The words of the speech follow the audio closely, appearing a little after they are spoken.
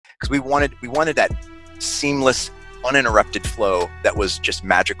we wanted that seamless, uninterrupted flow that was just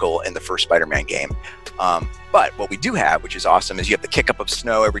magical in the first Spider-Man game. But what we do have, which is awesome, is you have the kick up of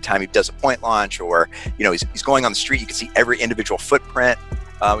snow every time he does a point launch, or he's going on the street. You can see every individual footprint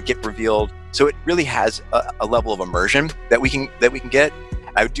get revealed. So it really has a level of immersion that we can get.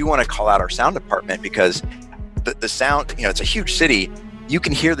 I do want to call out our sound department, because the sound, it's a huge city. You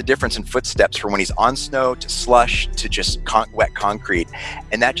can hear the difference in footsteps from when he's on snow to slush to just wet concrete.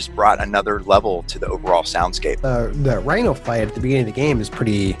 And that just brought another level to the overall soundscape. The Rhino fight at the beginning of the game is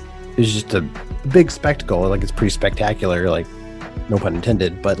just a big spectacle. Like, it's pretty spectacular, like, no pun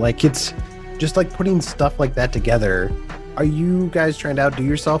intended. But like, it's just like putting stuff like that together. Are you guys trying to outdo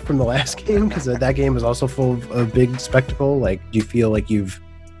yourself from the last game? Because that game is also full of a big spectacle. Like, do you feel like you've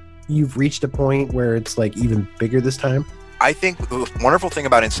reached a point where it's like even bigger this time? I think the wonderful thing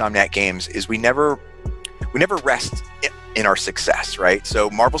about Insomniac games is we never rest in our success, right? So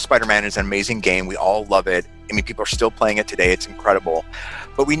Marvel Spider-Man is an amazing game. We all love it. I mean, people are still playing it today. It's incredible.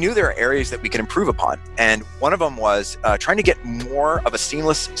 But we knew there are areas that we could improve upon. And one of them was trying to get more of a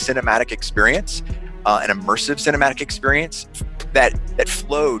seamless cinematic experience, an immersive cinematic experience that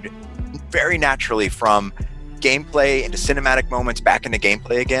flowed very naturally from gameplay into cinematic moments back into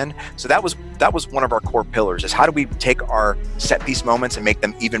gameplay again. So that was one of our core pillars, is how do we take our set piece moments and make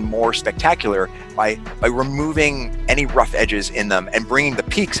them even more spectacular by removing any rough edges in them and bringing the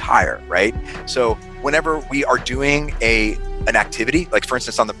peaks higher, right? So whenever we are doing an activity, like for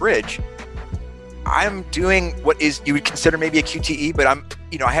instance on the bridge, I'm doing what is you would consider maybe a QTE, but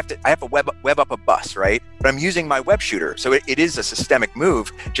I have to web up a bus, right? But I'm using my web shooter, so it is a systemic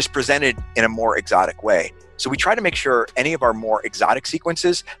move, just presented in a more exotic way. So we try to make sure any of our more exotic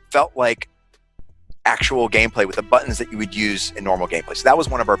sequences felt like actual gameplay with the buttons that you would use in normal gameplay. So that was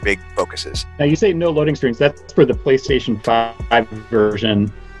one of our big focuses. Now, you say no loading screens. That's for the PlayStation 5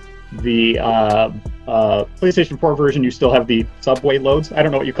 version. The PlayStation 4 version, you still have the subway loads. I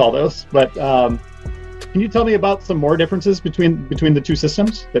don't know what you call those, but can you tell me about some more differences between the two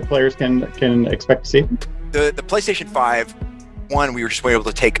systems that players can expect to see? The PlayStation 5, we were just able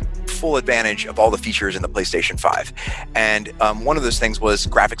to take full advantage of all the features in the PlayStation 5. And one of those things was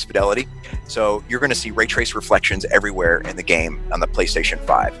graphics fidelity. So you're going to see ray trace reflections everywhere in the game on the PlayStation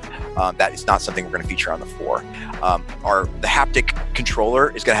 5. That is not something we're going to feature on the 4. The haptic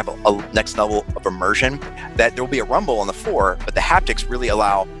controller is going to have a next level of immersion, that there will be a rumble on the 4, but the haptics really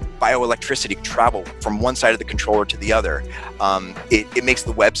allow bioelectricity to travel from one side of the controller to the other. It makes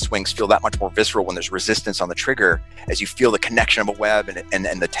the web swings feel that much more visceral when there's resistance on the trigger, as you feel the connection of a web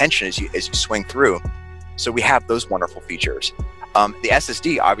and the tension as you swing through. So we have those wonderful features. The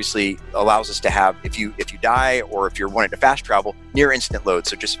SSD obviously allows us to have, if you die or if you're wanting to fast travel, near instant load.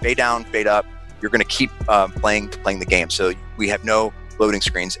 So just fade down, fade up. You're going to keep playing the game. So we have no loading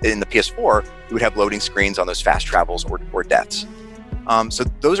screens. In the PS4, you would have loading screens on those fast travels or deaths. So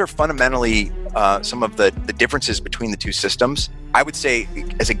those are fundamentally some of the differences between the two systems. I would say,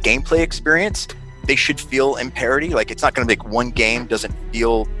 as a gameplay experience, they should feel in parity. Like, it's not going to make one game doesn't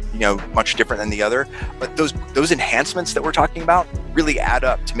feel much different than the other. But those enhancements that we're talking about really add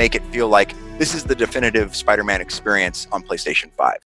up to make it feel like this is the definitive Spider-Man experience on PlayStation 5.